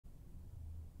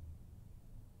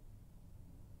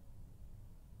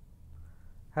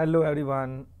Hello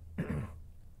everyone,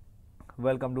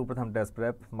 welcome to Pratham Test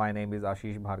Prep. My name is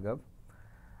Ashish Bhargav,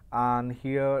 and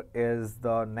here is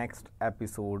the next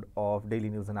episode of Daily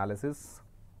News Analysis.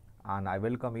 And I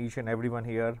welcome each and everyone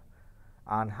here,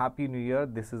 and Happy New Year.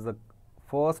 This is the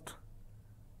first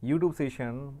YouTube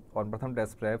session on Pratham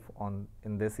Test Prep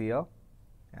in this year,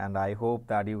 and I hope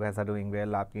that you guys are doing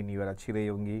well. आपकी new year अच्छी रही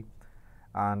होंगी,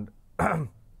 and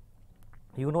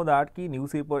you know that कि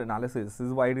newspaper analysis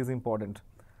is why it is important.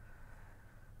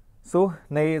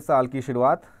 नए साल की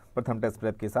शुरुआत प्रथम टेस्ट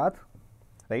प्रेप के साथ,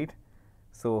 right?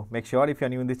 Make sure if you are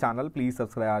new in this channel, please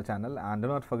subscribe our channel and do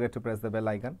not forget to press the bell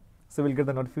icon so we'll get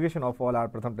the notification of all our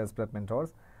Pratham Test Prep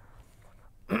mentors.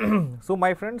 So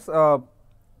my friends,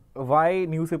 why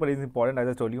newspaper is important, as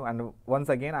I told you, and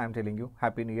once again I am telling you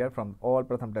Happy New Year from all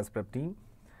Pratham Test Prep team.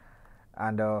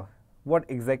 And what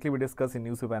exactly we discuss in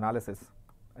newspaper analysis,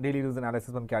 daily news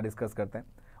analysis हम क्या discuss करते हैं?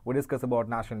 We discuss about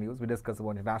national news, we discuss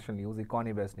about international news,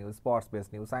 economy-based news,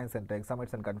 sports-based news, science and tech,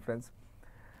 summits and conference.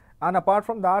 And apart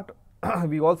from that,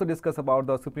 we also discuss about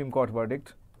the Supreme Court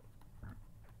verdict,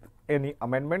 any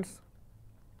amendments,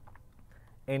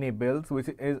 any bills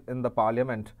which is in the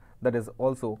parliament, that is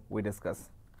also we discuss.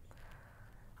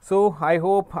 So I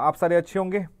hope आप सारे अच्छे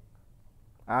होंगे.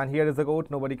 And here is the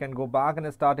quote: nobody can go back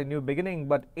and start a new beginning,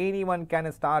 but anyone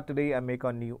can start today and make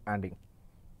a new ending.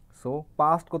 So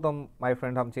past को तो हम, my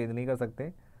friend, हम change नहीं कर सकते,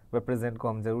 वे प्रेजेंट को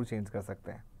हम जरूर चेंज कर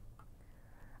सकते हैं.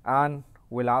 And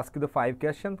will ask you the 5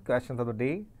 questions of the day,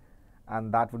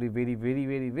 and that would be very very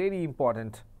very very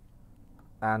important.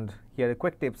 And here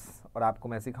quick tips, और आपको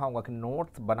मैं सिखाऊंगा कि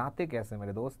नोट्स बनाते कैसे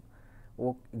मेरे दोस्त,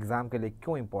 वो एग्ज़ाम के लिए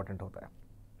क्यों इंपॉर्टेंट होता है,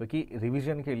 क्योंकि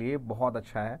रिविजन के लिए बहुत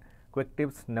अच्छा है. Quick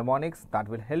tips, mnemonics that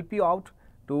will help you out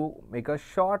to make a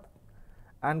short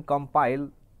and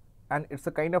compile, and it's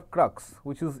a kind of crux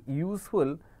which is useful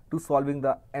to solving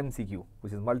the MCQ,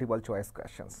 which is multiple choice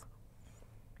questions.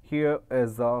 Here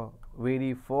is the very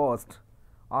first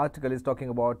article is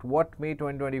talking about what may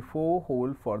 2024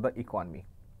 hold for the economy.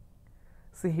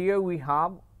 So here we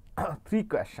have 3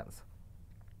 questions,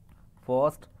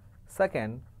 first,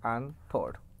 second and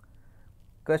third.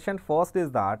 Question first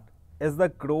is that, is the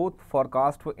growth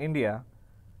forecast for India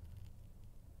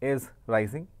is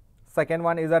rising? Second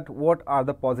one is that, what are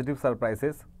the positive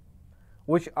surprises?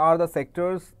 Which are the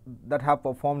sectors that have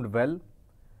performed well?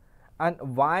 And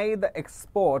why the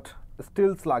export is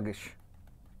still sluggish?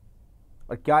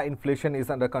 Or kya inflation is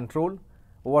under control?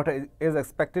 What is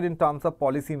expected in terms of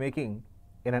policy making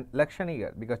in an election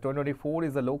year? Because 2024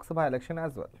 is a Lok Sabha election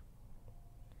as well.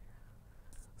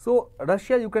 So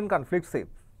Russia Ukraine conflict, say,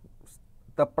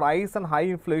 the price and high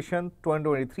inflation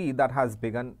 2023 that has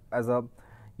begun as a,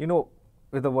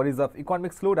 with the worries of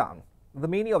economic slowdown, the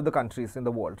many of the countries in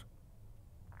the world.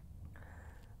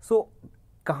 So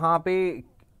कहाँ पे,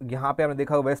 यहाँ पे आपने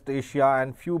देखा waste Asia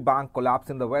and few bank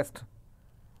collapse in the waste.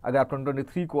 अगर आप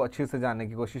 2023 को अच्छे से जानने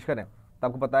की कोशिश करें तो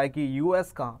आपको पता है कि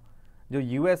यूएस का, जो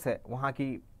यूएस है, वहाँ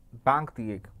की बैंक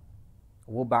थी एक,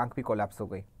 वो बैंक भी कोलैप्स हो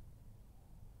गई.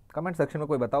 कमेंट सेक्शन में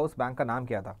कोई बताओ उस बैंक का नाम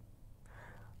क्या था.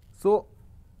 सो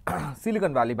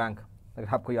सिलिकॉन वैली बैंक, अगर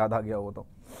आपको याद आ गया हो तो.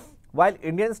 While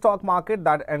Indian stock market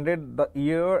that ended the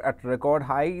year at record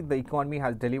high, the economy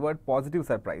has delivered positive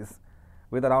surprise,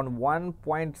 with around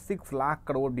 1.6 lakh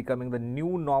crore becoming the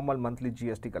new normal monthly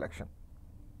GST collection.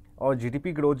 और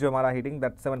GDP growth जो हमारा hitting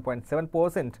that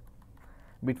 7.7%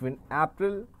 between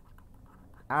April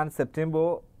and September,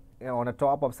 on a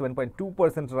top of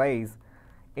 7.2% rise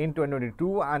in 2022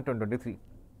 and 2023.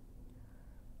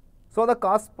 So on the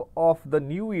cusp of the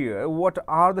new year, what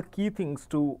are the key things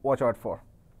to watch out for?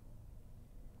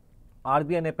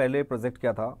 RBI ने पहले project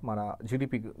किया था हमारा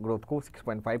GDP growth को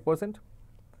 6.5%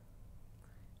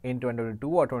 इन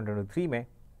 2022 और 2023 में.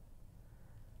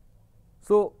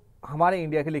 सो हमारे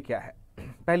India के लिए क्या है?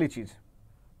 पहली चीज,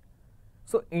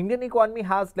 so Indian economy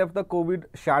has left the Covid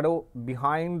shadow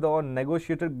behind the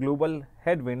negotiated global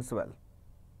headwinds well.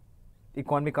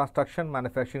 Economic construction,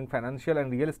 manufacturing, financial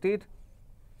and real estate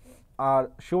are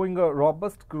showing a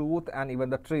robust growth, and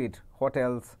even the trade,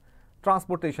 hotels,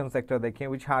 transportation sector देखें,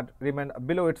 which had remained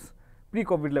below its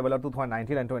pre-COVID level of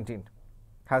 2019 and 20,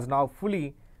 has now fully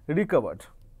recovered.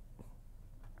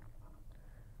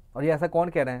 और ये ऐसा कौन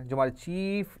कह रहे हैं? जो हमारे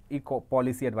चीफ इको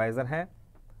पॉलिसी एडवाइजर हैं,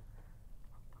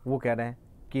 वो कह रहे हैं,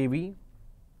 केवी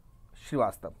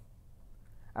Srivastava.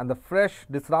 And the fresh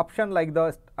disruption like the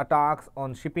attacks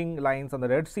on shipping lines on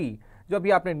the red सी, जो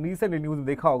अभी आपने रिसेंट न्यूज में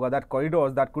देखा होगा, that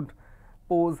corridors that could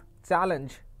pose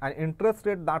challenge, and interest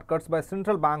rate that cuts by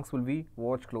central banks will be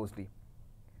watched closely.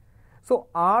 So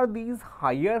are these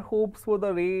higher hopes for the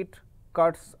rate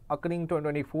cuts occurring in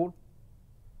 2024?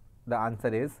 The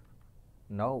answer is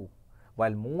no.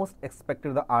 while most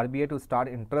expected the RBI to start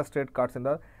interest rate cuts in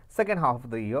the second half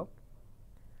of the year.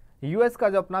 US का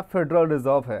जो अपना Federal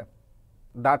Reserve है,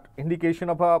 that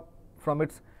indication of a from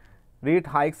its rate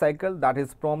hike cycle that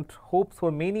is prompt hopes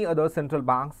for many other central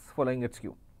banks following its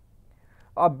cue.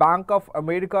 A Bank of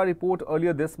America report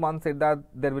earlier this month said that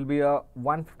there will be a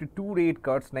 152 rate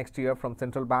cuts next year from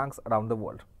central banks around the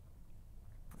world.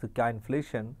 So क्या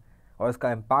inflation और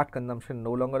इसका impact consumption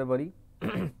no longer a worry?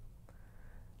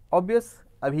 Obvious,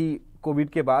 अभी Covid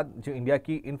के बाद जो India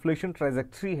की inflation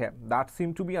trajectory है that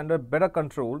seem to be under better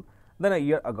control then a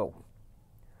year ago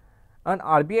and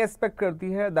RBI expect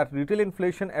करती है दैट रिटेल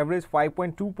इन्फ्लेशन एवरेज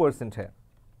 5.2% है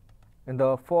in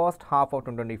the first half of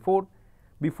 2024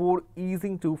 before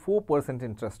easing to 4%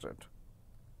 interest rate.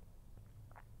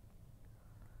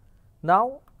 Now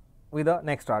with the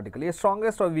next article, ये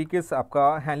strongest और weakest आपका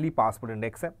हैंडली passport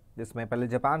index है जिसमें पहले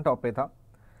Japan top पे था,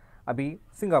 अभी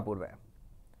सिंगापुर में है.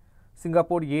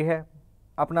 सिंगापुर ये है,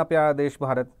 अपना प्यारा देश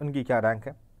भारत, उनकी क्या रैंक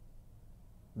है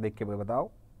देख के बताओ,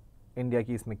 इंडिया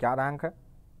की इसमें क्या रैंक है.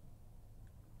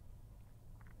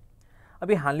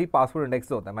 अभी हैंडली पासपोर्ट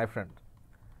इंडेक्स होता है माय फ्रेंड,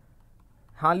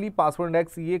 हैंडली पासपोर्ट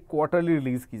इंडेक्स ये क्वार्टरली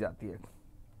रिलीज की जाती है,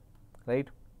 राइट.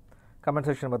 कमेंट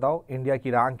सेक्शन में बताओ इंडिया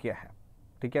की रैंक क्या है,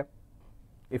 ठीक है.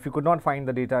 If you could not find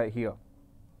the data here,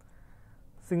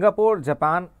 Singapore,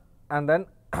 Japan and then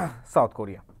south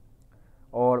Korea,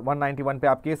 और 191 पे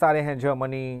आपके सारे हैं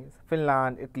जर्मनी,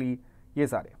 फिनलैंड, इटली, ये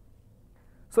सारे.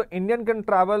 So Indian can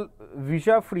travel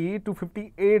visa free to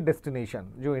 58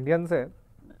 destination. जो इंडियंस है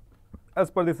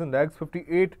as per this index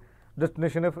 58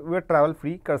 destination way travel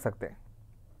free कर सकते हैं,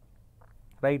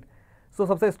 राइट. सो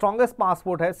सबसे स्ट्रॉन्गेस्ट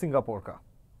पासपोर्ट है सिंगापुर का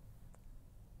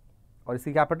और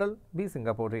इसकी कैपिटल भी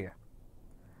सिंगापुर ही है.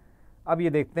 अब ये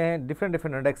देखते हैं डिफरेंट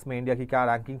इंडेक्स में इंडिया की क्या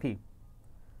रैंकिंग थी.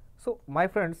 So, my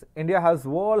friends, India has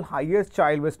world highest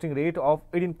child wasting rate of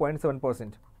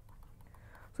 18.7%.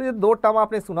 So, ये दो टर्म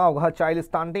आपने सुना होगा, चाइल्ड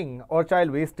स्टंटिंग और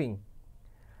चाइल्ड वेस्टिंग.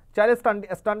 चाइल्ड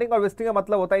स्टंटिंग और वेस्टिंग का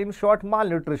मतलब होता है in short mall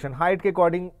nutrition, height के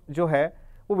अकॉर्डिंग जो है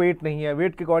वो वेट नहीं है,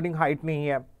 वेट के अकॉर्डिंग हाइट नहीं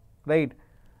है, राइट,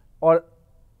 और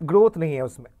ग्रोथ नहीं है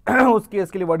उसमें. उस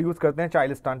केस के लिए वर्ड यूज करते हैं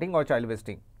चाइल्ड स्टंटिंग और चाइल्ड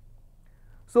वेस्टिंग.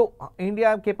 सो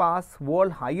इंडिया के पास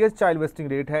world highest child wasting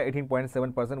rate है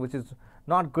 18.7%, which is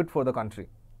not good for the country.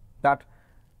 That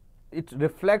it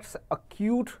reflects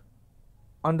acute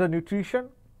undernutrition.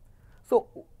 So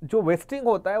जो वेस्टिंग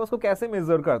होता है उसको कैसे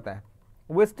मेजर करता है?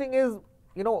 Wasting is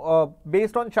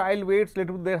based on child weights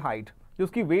related to their height. जो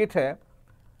उसकी वेट है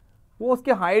वो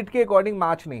उसके हाइट के अकॉर्डिंग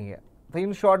मैच नहीं है. तो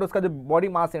इन शॉर्ट उसका जो बॉडी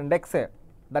मास इंडेक्स है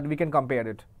that we can compare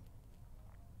it.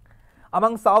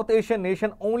 Among south Asian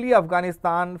nation only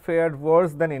Afghanistan फेयर्ड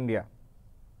worse than India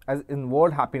as in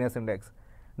world happiness index.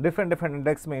 Different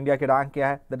index में इंडिया के रैंक क्या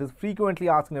है that is frequently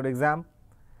asked in your exam.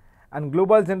 And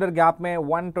global gender gap में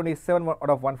 127 out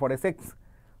of 146.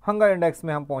 Hunger index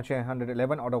में हम पहुंचे हैं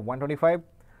 111 out of 125.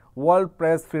 World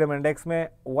press freedom index में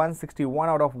 161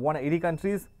 out of 180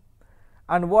 countries.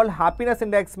 And world happiness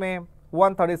index में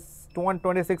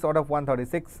 126 आउट ऑफ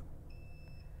 136.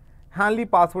 हैंडली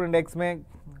पासपोर्ट इंडेक्स में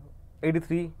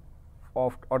 83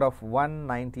 out of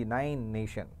 199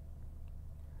 nation.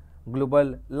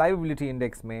 Global liability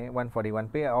index में 141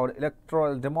 पे और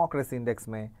इलेक्टोरल डेमोक्रेसी इंडेक्स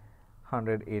में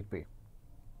 108 पे.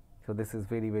 So this is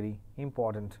very very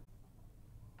important.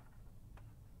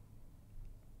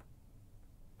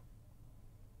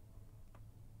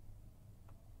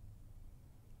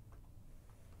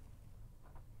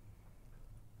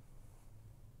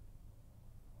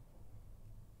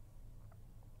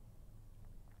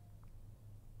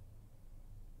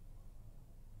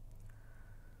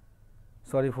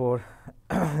 Sorry for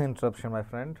interruption, my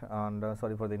friend, and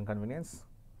sorry for the inconvenience.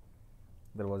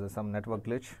 There was some network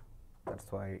glitch,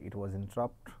 that's why it was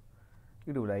interrupt.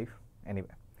 You do live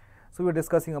anyway. So we are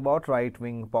discussing about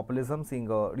right-wing populism seeing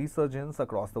a resurgence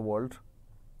across the world.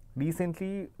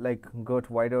 Recently, like Geert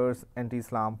Wilders,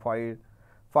 anti-Islam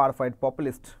far-right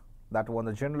populist that won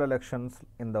the general elections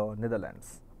in the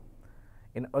Netherlands.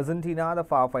 In Argentina, the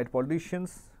far-right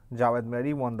politicians Jawed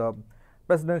Meri won the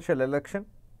presidential election.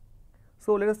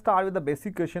 So let us start with the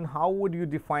basic question, how would you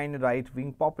define right-wing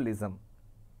populism?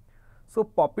 So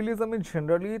populism is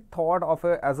generally thought of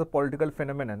as a political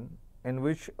phenomenon in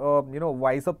which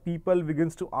wiser people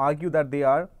begins to argue that they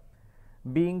are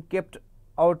being kept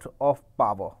out of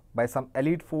power by some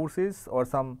elite forces or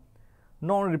some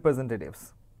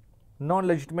non-representatives,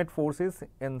 non-legitimate forces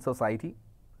in society.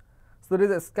 So there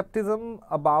is a skepticism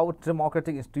about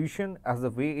democratic institution as the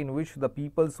way in which the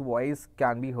people's voice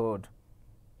can be heard.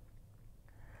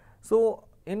 So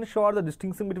in short, the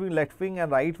distinction between left-wing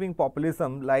and right-wing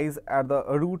populism lies at the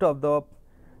root of the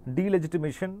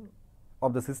delegitimation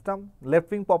of the system.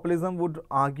 Left-wing populism would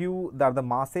argue that the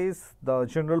masses, the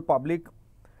general public,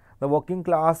 the working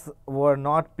class were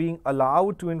not being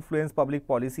allowed to influence public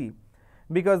policy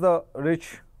because the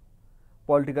rich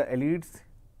political elites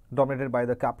dominated by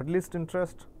the capitalist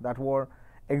interests that were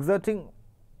exerting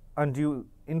undue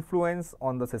influence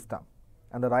on the system.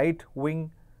 And the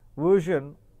right-wing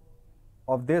version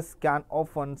of this can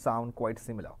often sound quite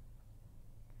similar.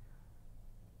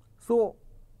 So,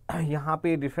 यहाँ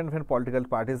पे different political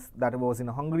parties that was in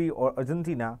Hungary or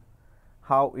Argentina,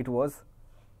 how it was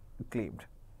claimed.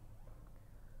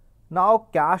 Now,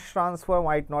 cash transfer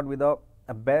might not be the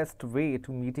best way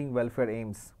to meeting welfare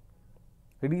aims.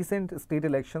 Recent state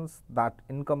elections that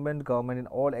incumbent government in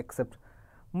all except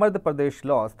Madhya Pradesh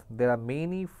lost, there are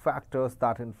many factors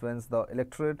that influence the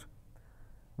electorate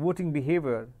voting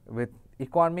behavior, with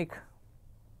economic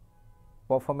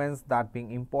performance that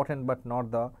being important but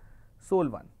not the sole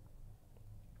one.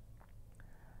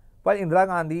 पर इंदिरा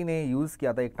गांधी ने use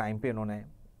किया था एक time पे, उन्होंने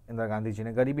इंदिरा गांधी जी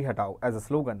ने गरीबी हटाओ as a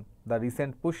slogan. The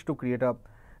recent push to create a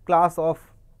class of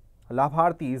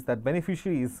लाभार्थीज that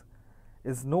beneficiaries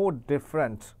is no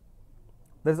different.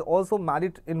 There is also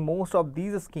merit in most of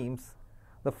these schemes.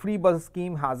 The free bus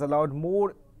scheme has allowed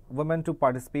more women to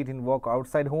participate in work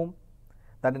outside home,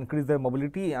 that increase their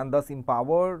mobility and thus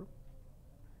empower.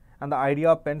 And the idea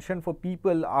of pension for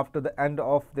people after the end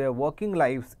of their working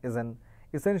lives is an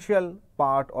essential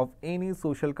part of any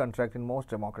social contract in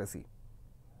most democracy.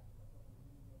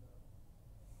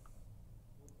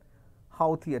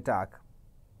 Houthi attack.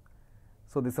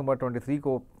 So December 23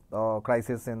 को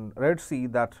crisis in Red Sea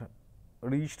that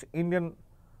reached Indian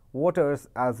waters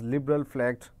as liberal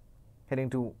flagged heading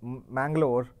to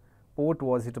Mangalore port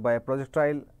was hit by a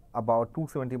projectile about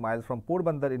 270 miles from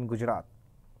Porbandar in Gujarat.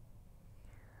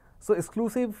 So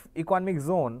exclusive economic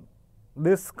zone,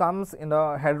 this comes in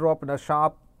a head drop in a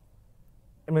sharp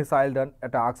missile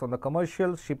attacks on the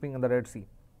commercial shipping in the Red Sea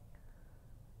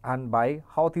and by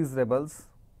Houthis rebels.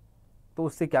 तो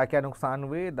उससे क्या क्या नुकसान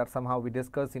हुए, that somehow we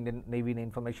discuss. Indian navy ने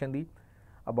information the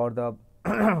about the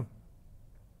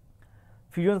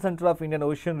fusion centre of Indian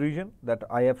ocean reason, that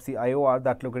IFC IOR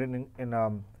that located in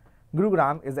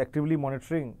Gurugram is actively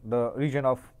monitoring the region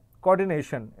of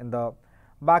coordination in the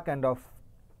back end of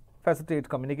facilitate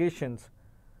communications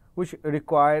which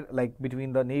required like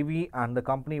between the Navy and the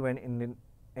company when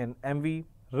in MV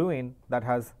Ruin that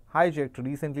has hijacked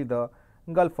recently the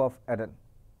Gulf of Aden.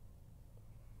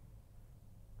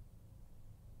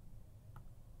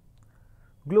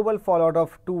 Global fall out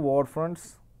of to war fronts.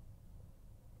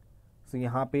 सो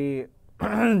यहाँ पे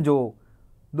जो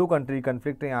दो country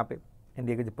conflict है, यहाँ पे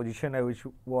India की जो position है विच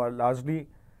वो are largely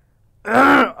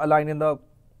align in the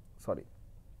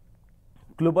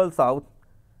global south.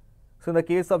 So in the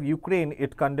case of Ukraine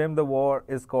it condemn the war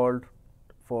is called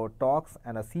for talks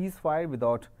and a cease fire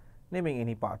without naming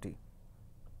any party.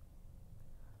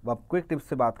 अब quick tips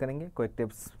से बात करेंगे. Quick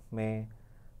tips में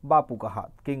बापू का हाथ,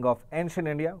 king of ancient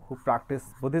India who practice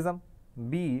Buddhism.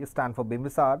 B stand for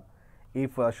Bimbisara. A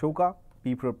for Ashoka.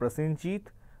 P for Prasenjit.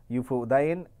 You for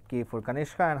Udayan. के for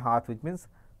Kanishka and हाथ which means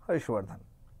Harshvardhan.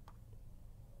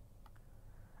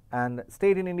 And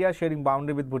state in India sharing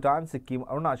boundary with Bhutan, Sikkim,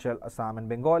 Arunachal, Assam and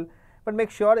Bengal. But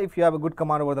make sure if you have a good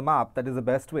command over the map that is the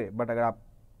best way. But अगर आप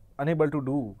unable to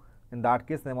do in that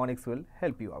case mnemonics will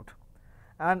help you out.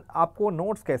 And आपको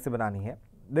notes कैसे बनानी है,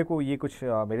 देखो ये कुछ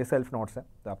मेरे सेल्फ नोट्स हैं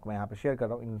तो आपको मैं यहाँ पे शेयर कर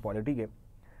रहा हूँ इन पॉलिटी के.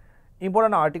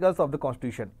 Important articles of the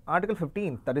constitution. Article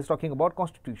 15 that is talking about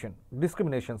constitution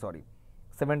discrimination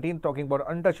 17 talking about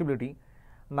untouchability.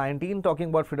 19 talking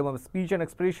about freedom of speech and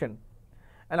expression.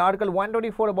 And article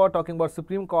 124 about talking about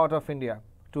supreme court of India.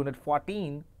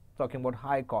 214 talking about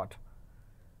high court.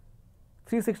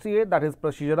 368 that is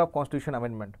procedure of constitution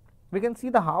amendment. We can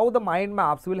see the how the mind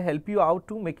maps will help you out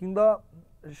to making the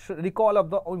recall of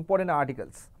the important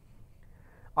articles.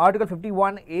 Article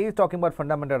 51A is talking about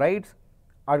fundamental rights.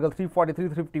 Article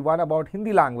 343-351 about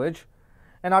Hindi language,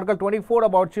 and Article 24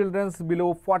 about children below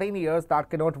 14 years that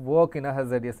cannot work in a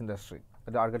hazardous industry.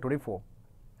 That is Article 24.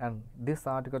 And this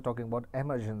article talking about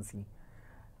emergency.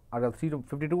 Article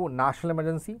 352 national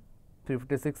emergency.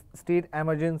 356 state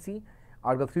emergency.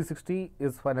 Article 360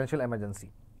 is financial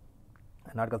emergency.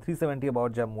 And Article 370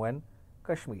 about Jammu and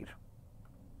Kashmir.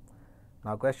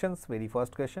 Now questions. Very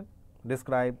first question,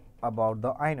 describe about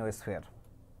the ionosphere.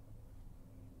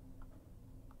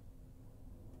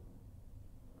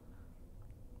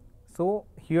 So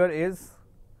here is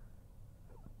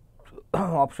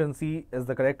option C is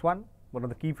the correct one. One of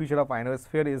the key feature of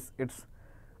ionosphere is its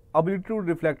ability to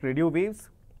reflect radio waves,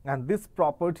 and this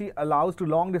property allows to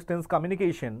long distance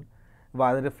communication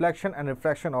via the reflection and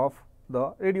refraction of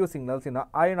the radio signals in the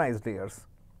ionized layers.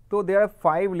 So there are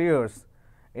 5 layers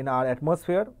in our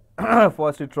atmosphere.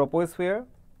 First is troposphere,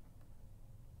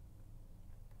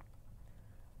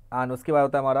 and उसके बाद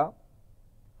होता है हमारा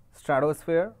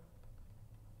stratosphere,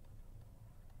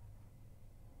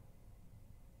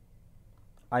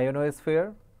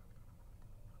 ionosphere,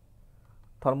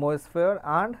 thermosphere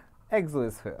and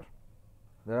exosphere.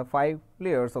 There are 5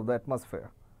 layers of the atmosphere.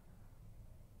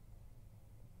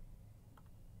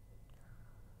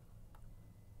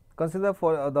 Consider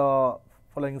for the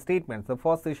following statements. The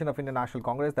first session of Indian National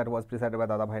Congress that was presided by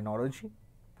Dadabhai Naoroji.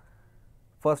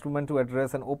 First woman to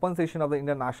address an open session of the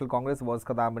Indian National Congress was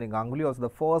Kadambini Ganguly, also the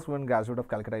first woman graduate of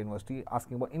Calcutta University.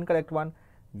 Asking about incorrect one,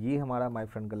 ये हमारा my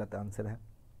friend गलत answer है,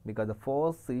 because the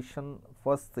first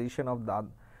session of the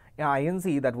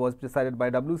INC that was presided by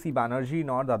W.C. Banerjee,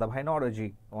 not Dadabhai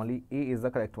Naoroji. Only A is the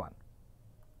correct one.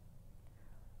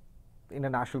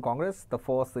 Indian National Congress, the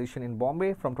first session in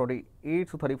Bombay from 28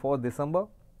 to 34 December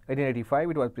 1885,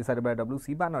 it was presided by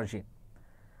W.C. Banerjee.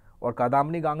 Or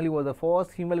Kadambini Ganguly was the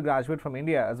first female graduate from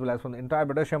India as well as from the entire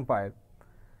British Empire.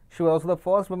 She was also the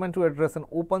first woman to address an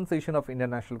open session of Indian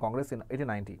National Congress in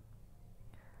 1890.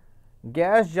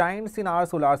 Gas giants in our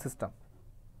solar system.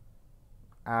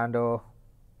 And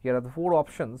here are the 4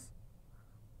 options.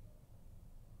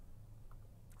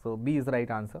 So B is the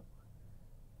right answer.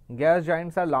 Gas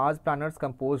giants are large planets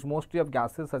composed mostly of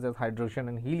gases such as hydrogen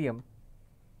and helium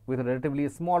with a relatively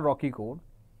small rocky core.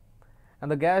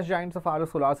 And the gas giants of our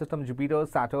solar system: Jupiter,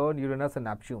 Saturn, Uranus and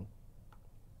Neptune.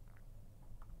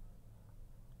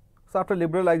 So after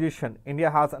liberalization, India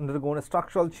has undergone a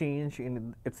structural change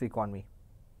in its economy.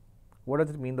 What does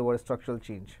it mean, the word structural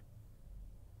change?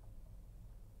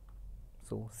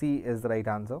 So C is the right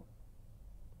answer.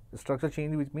 The structural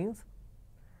change, which means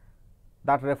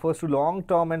that refers to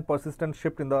long-term and persistent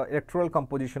shift in the electoral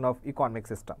composition of economic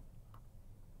system.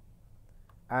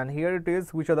 And here it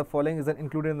is, which of the following is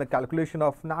included in the calculation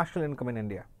of national income in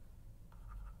India?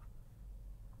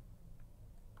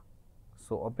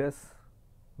 So obvious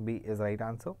B is the right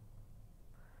answer.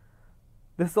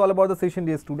 This is all about the session,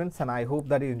 dear students, and I hope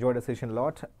that you enjoyed the session a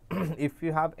lot. If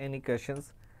you have any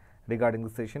questions regarding the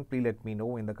session, please let me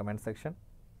know in the comment section.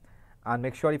 And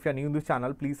make sure if you are new to this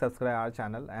channel, please subscribe our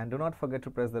channel and do not forget to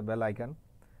press the bell icon.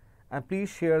 And please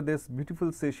share this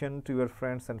beautiful session to your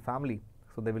friends and family,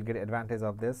 so they will get advantage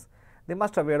of this. They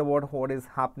must be aware about what is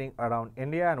happening around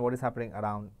India and what is happening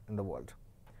around in the world.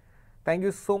 Thank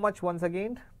you so much once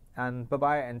again, and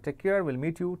bye-bye and take care. We'll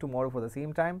meet you tomorrow for the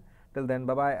same time. Till then,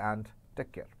 bye-bye and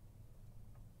take care.